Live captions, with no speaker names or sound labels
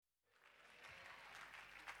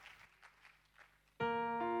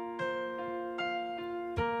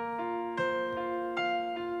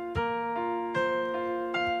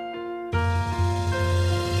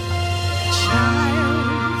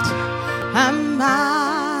Am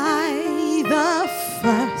I the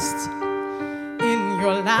first in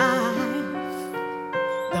your life?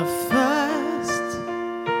 The first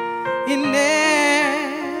in everything.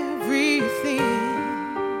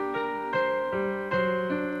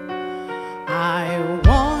 I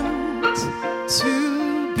want to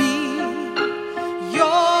be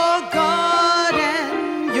your God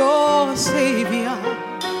and your Savior,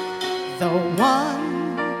 the one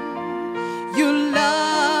you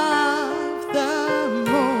love the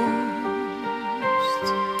most.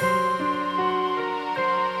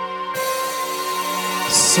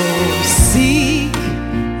 So seek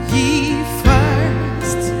ye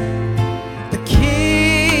first the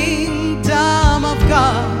kingdom of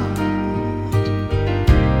God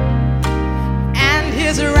and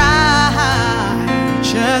His righteousness,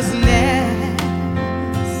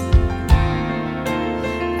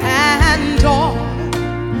 and all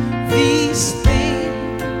these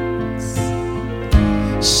things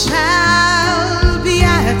shall be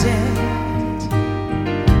added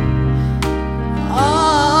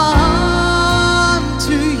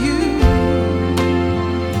unto you.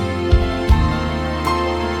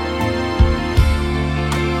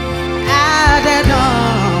 Added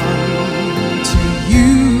unto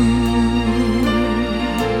you.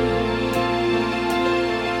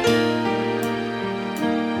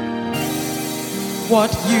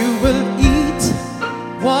 What you will eat,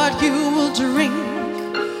 what you will drink,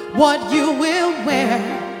 what you will wear,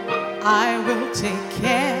 I will take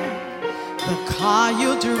care. The car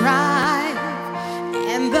you'll drive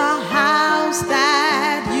and the house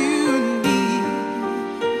that you need,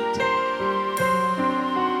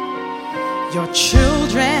 your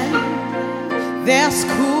children, their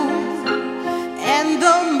school, and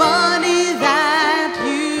the money that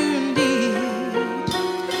you need.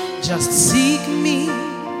 Just seek me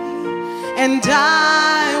and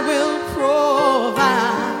I will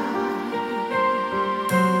provide.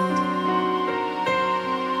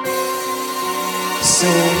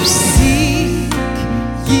 So seek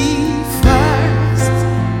ye first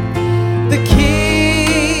the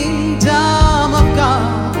kingdom of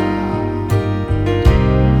God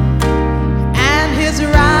and His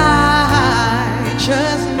righteousness,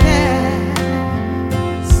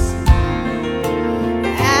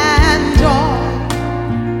 and all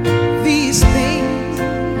these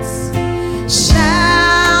things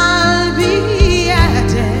shall be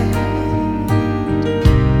added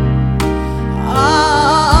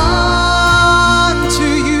unto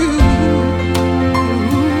you.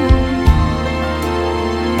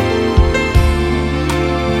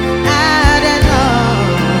 Added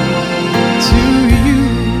unto you.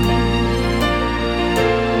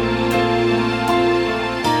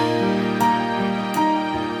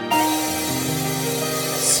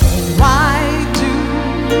 So why do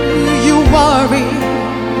you worry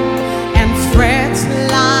and fret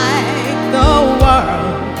like the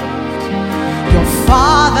world? Your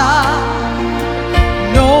Father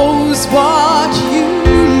knows what you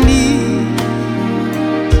need.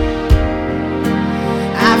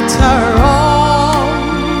 After all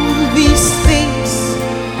these things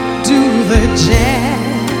do the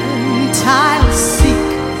Gentiles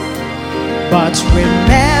seek, but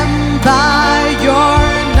remember